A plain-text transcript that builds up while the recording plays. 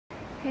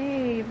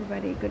Hey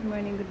everybody, good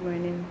morning, good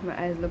morning. My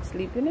eyes look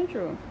sleepy, and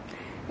true.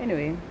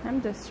 Anyway,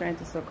 I'm just trying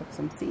to soak up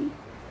some sea.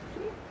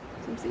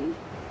 Some sea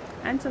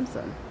and some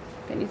sun.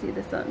 Can you see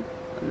the sun?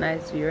 A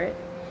nice view, right?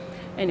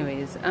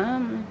 Anyways,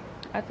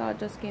 I thought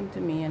just came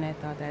to me and I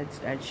thought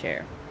I'd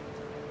share.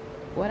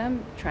 What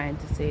I'm trying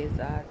to say is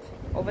that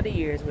over the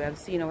years we have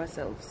seen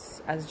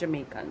ourselves as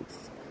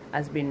Jamaicans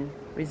as being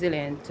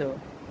resilient to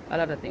a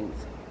lot of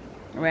things,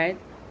 right?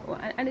 Well,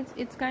 and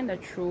it's kind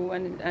of true,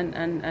 and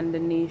the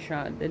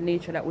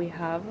nature that we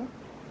have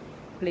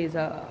plays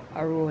a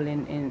role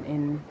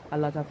in a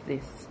lot of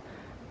this,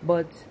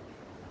 but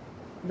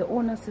the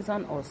onus is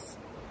on us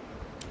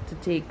to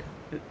take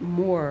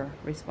more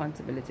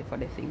responsibility for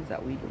the things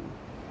that we do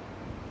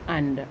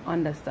and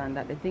understand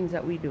that the things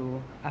that we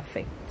do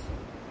affect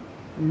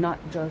not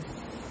just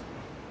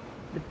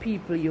the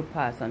people you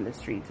pass on the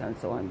streets and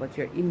so on, but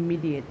your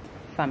immediate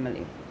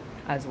family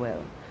as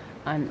well.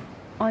 And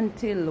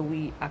until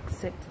we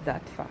accept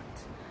that fact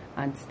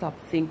and stop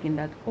thinking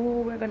that,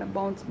 oh, we're gonna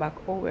bounce back,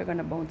 oh, we're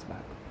gonna bounce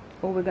back,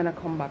 oh, we're gonna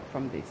come back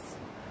from this,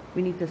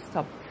 we need to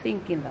stop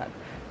thinking that.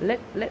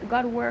 Let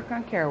God work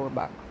and carry our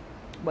back,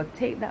 but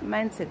take that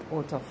mindset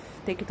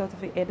take it out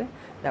of your head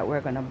that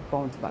we're gonna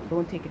bounce back.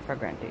 Don't take it for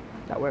granted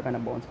that we're gonna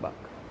bounce back,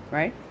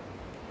 right?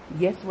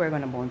 Yes, we're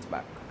gonna bounce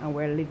back and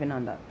we're living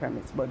on that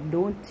premise, but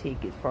don't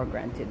take it for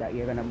granted that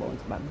you're gonna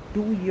bounce back.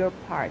 Do your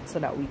part so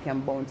that we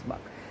can bounce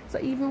back. So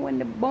even when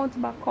the bounce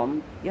back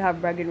come, you have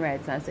bragging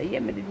rights and say, yeah,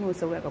 me didn't know,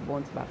 so we're gonna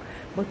bounce back.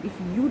 But if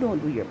you don't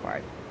do your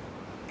part,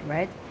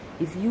 right?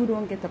 If you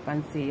don't get up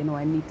and say, you know,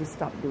 I need to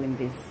stop doing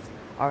this,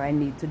 or I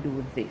need to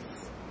do this,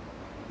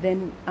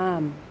 then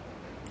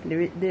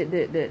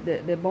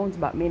the bounce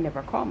back may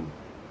never come,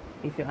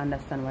 if you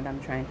understand what I'm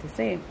trying to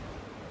say.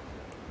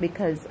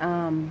 Because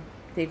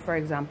take for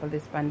example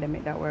this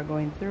pandemic that we're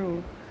going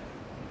through.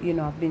 You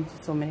know, I've been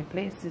to so many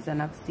places and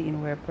I've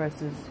seen where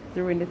persons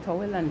threw in the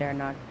towel and they're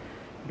not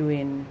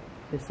doing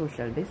the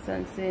social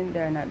distancing,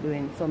 they're not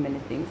doing so many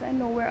things. I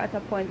know we're at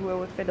a point where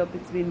we're fed up.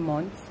 It's been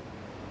months,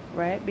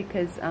 right?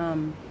 Because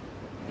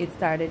it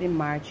started in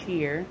March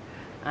here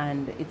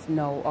and it's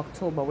now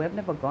October. We have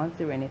never gone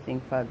through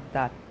anything for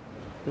that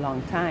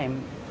long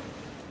time,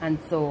 and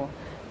so,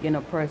 you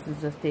know,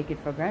 persons just take it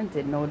for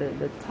granted. No,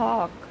 the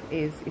talk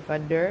is, if a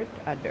dirt,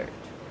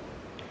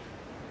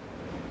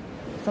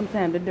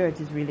 sometimes the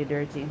dirt is really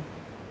dirty,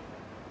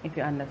 if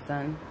you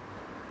understand.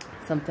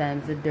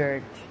 Sometimes the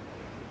dirt,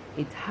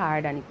 it's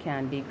hard and it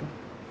can't dig.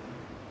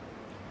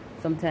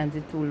 Sometimes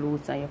it's too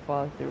loose and you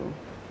fall through.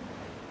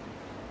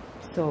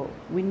 So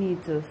we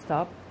need to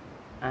stop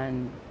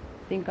and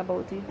think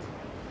about it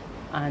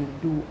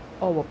and do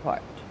our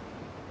part.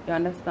 You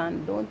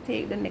understand? Don't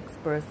take the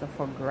next person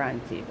for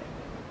granted,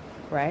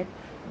 right?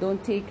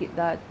 Don't take it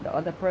that the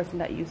other person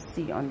that you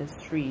see on the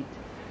street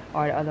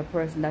or the other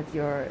person that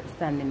you're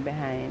standing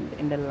behind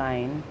in the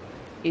line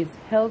is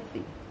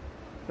healthy,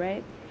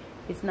 right?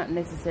 It's not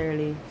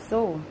necessarily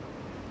so.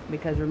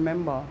 Because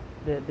remember,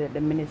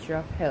 the Ministry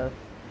of Health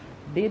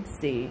did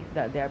say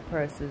that there are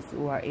persons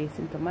who are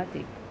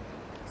asymptomatic,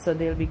 so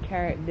they'll be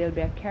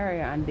a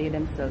carrier and they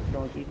themselves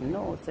don't even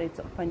know. So it's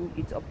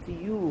up to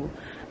you,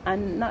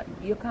 and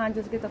you can't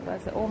just get up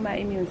and say, oh, my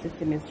immune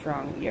system is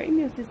strong. Your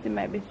immune system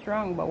might be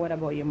strong, but what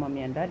about your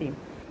mommy and daddy?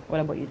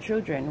 What about your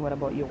children? What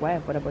about your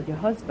wife? What about your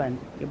husband,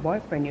 your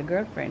boyfriend, your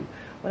girlfriend?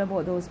 What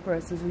about those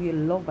persons who you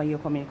love and you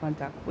come in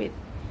contact with?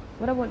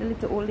 What about the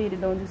little old lady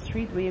down the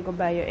street where you go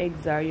buy your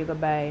eggs, or you go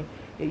buy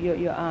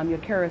your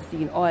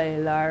kerosene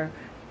oil, or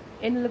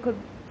any little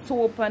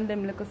soap and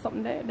them little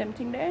something there, them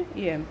thing there?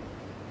 Yeah,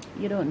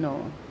 you don't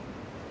know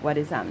what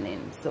is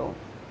happening. So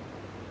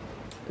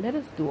let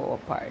us do our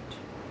part.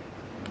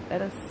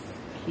 Let us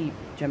keep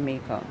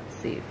Jamaica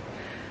safe.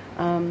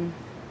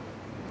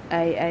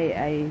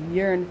 I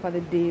yearn for the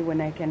day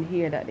when I can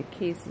hear that the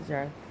cases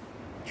are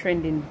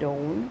trending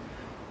down,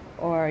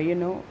 or, you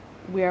know,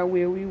 we are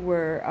where we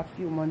were a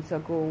few months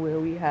ago, where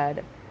we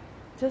had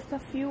just a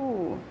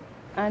few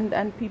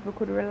and people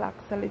could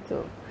relax a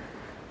little.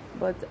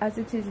 But as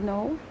it is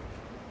now,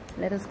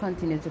 let us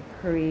continue to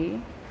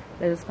pray,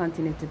 let us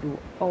continue to do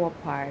our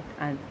part,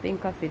 and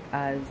think of it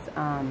as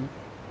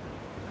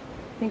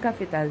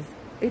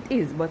it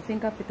is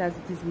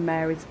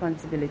my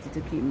responsibility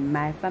to keep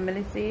my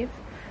family safe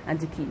and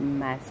to keep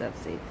myself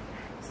safe.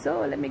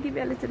 So let me give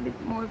you a little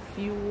bit more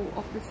view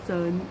of the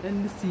sun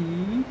and the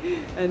sea,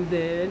 and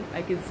then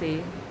I can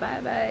say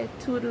bye bye,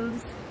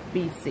 toodles,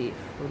 be safe.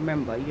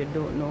 Remember, you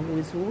don't know who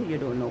is who, you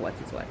don't know what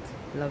is what.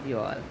 Love you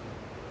all.